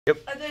Yep.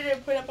 I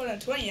didn't put up on a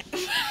 20 yet.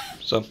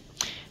 So,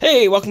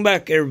 hey, welcome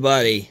back,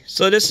 everybody.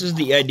 So this is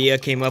the idea I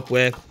came up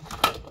with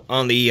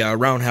on the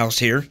roundhouse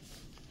here,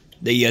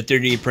 the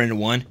 3D printed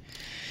one.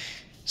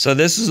 So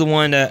this is the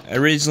one that I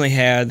originally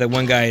had, that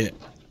one guy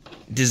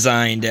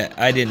designed that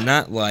I did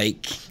not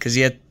like, because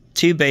he had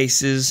two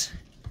bases,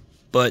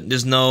 but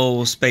there's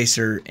no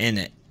spacer in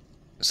it.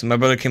 So my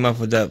brother came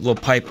up with that little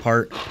pipe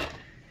part,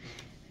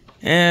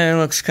 and it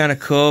looks kind of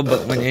cool,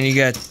 but when you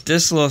got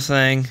this little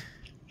thing,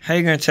 how are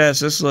you going to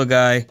attach this little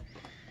guy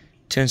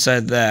to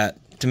inside that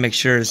to make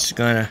sure it's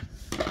going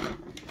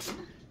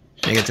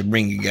to get the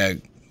ring you got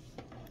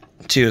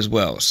too as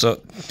well?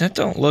 So that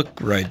don't look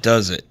right,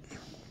 does it?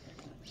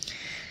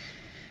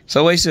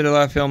 So I wasted a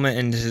lot of filament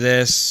into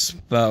this,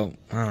 about,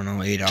 I don't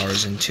know, 8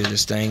 hours into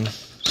this thing.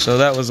 So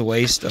that was a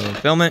waste of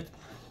filament,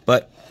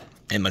 but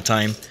in my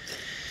time.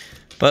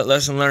 But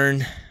lesson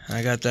learned.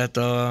 I got that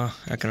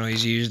I can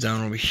always use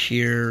down over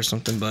here or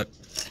something, but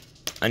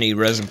I need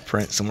resin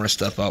print some more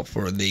stuff out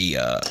for the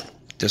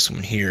this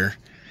one here.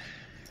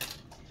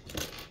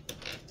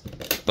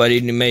 But I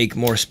need to make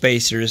more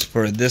spacers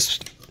for this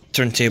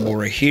turntable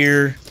right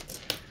here,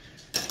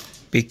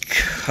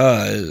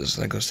 because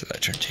that goes to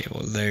that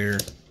turntable there.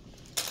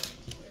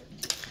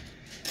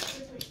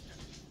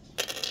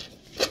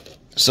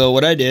 So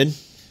what I did,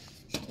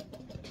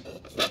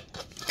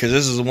 because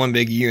this is one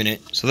big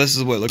unit, so this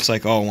is what it looks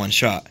like all in one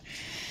shot.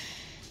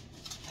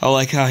 I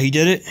like how he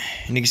did it,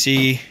 and you can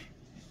see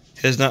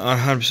it's not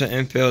 100%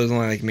 infill, it's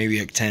only like maybe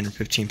like 10 or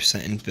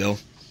 15%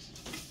 infill.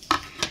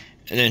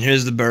 And then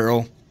here's the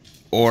barrel,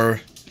 or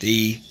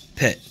the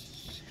pit.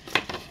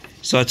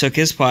 So I took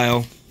his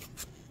pile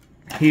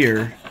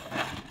here,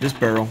 this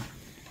barrel,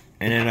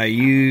 and then I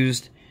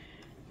used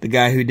the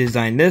guy who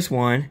designed this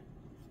one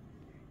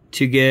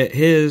to get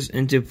his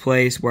into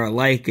place where I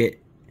like it.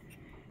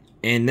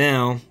 And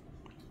now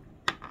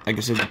I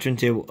can set the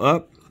turntable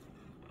up,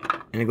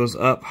 and it goes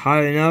up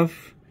high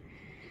enough,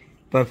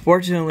 but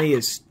fortunately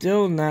it's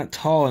still not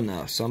tall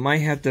enough, so I might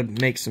have to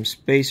make some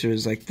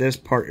spacers like this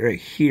part right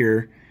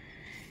here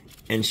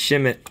and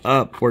shim it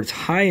up where it's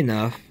high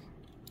enough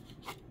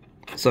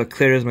so it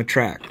clears my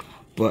track.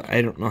 But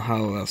I don't know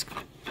how that's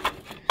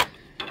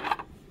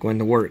going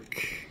to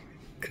work,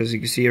 because you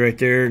can see right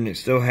there, and it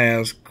still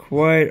has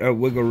quite a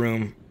wiggle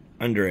room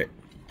under it.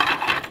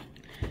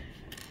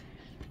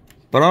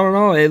 But all in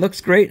all, it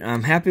looks great.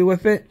 I'm happy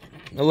with it.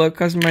 A little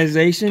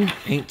customization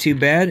ain't too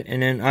bad.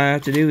 And then all I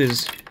have to do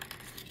is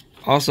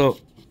also,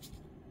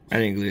 I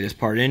didn't glue this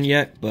part in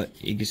yet, but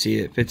you can see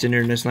it fits in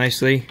there this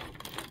nicely.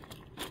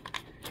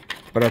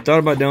 What I thought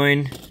about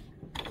doing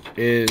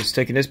is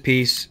taking this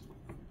piece,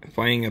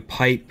 finding a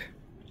pipe,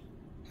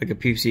 like a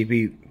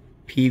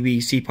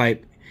PVC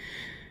pipe,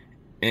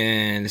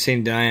 and the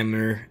same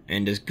diameter,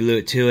 and just glue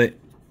it to it.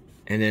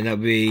 And then that'll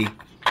be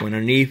going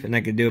underneath, and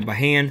I can do it by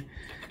hand.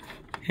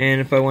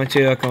 And if I want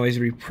to, I can always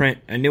reprint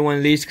a new one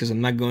of these, because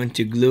I'm not going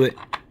to glue it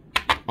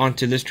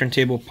onto this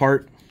turntable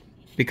part,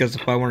 because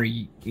if I want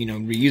to,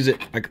 reuse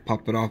it, I could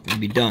pop it off and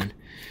be done.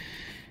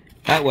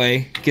 That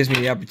way, it gives me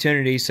the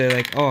opportunity to say,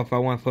 like, oh, if I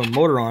want to put a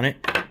motor on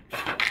it,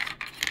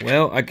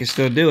 well, I can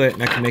still do it,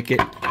 and I can make it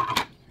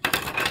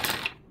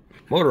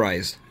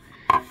motorized.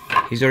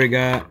 He's already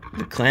got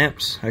the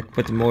clamps. I can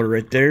put the motor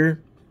right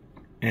there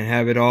and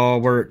have it all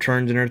where it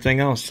turns and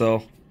everything else.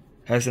 So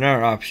that's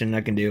another option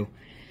I can do.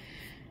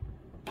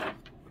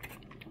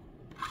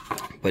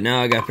 But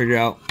now I gotta figure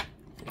out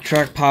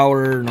track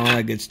power and all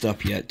that good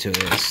stuff yet to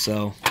this.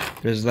 So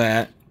there's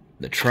that,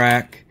 the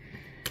track,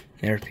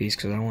 air piece,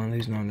 because I don't want to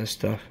lose none of this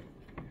stuff.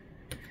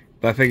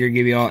 But I figured I'd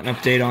give you all an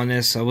update on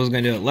this. I was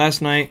gonna do it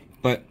last night,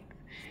 but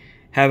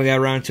haven't got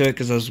around to it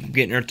because I was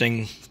getting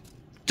everything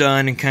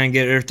done and kind of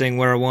get everything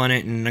where I want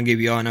it. And I'll give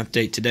you all an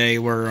update today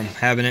where I'm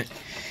having it.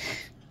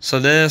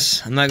 So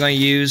this I'm not gonna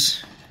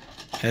use.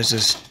 This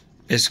is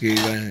basically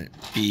gonna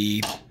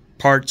be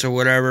parts or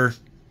whatever.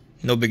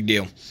 No big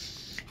deal.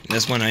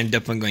 This one I'm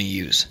definitely going to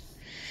use.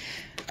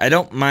 I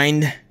don't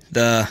mind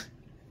the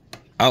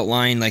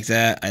outline like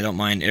that. I don't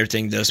mind,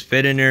 everything does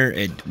fit in there.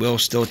 It will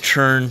still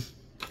churn.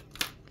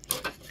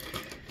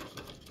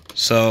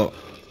 So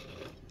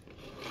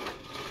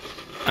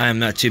I'm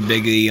not too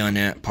biggy on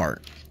that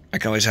part. I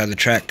can always have the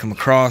track come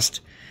across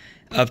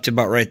up to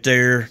about right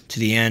there to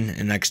the end,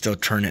 and I can still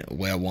turn it the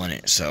way I want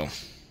it. So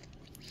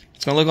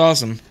it's going to look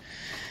awesome.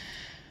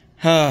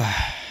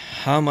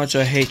 How much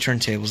I hate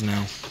turntables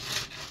now.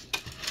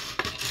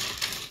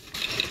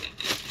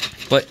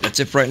 But that's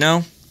it for right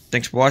now.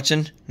 Thanks for watching,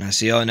 and I'll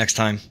see y'all next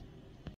time.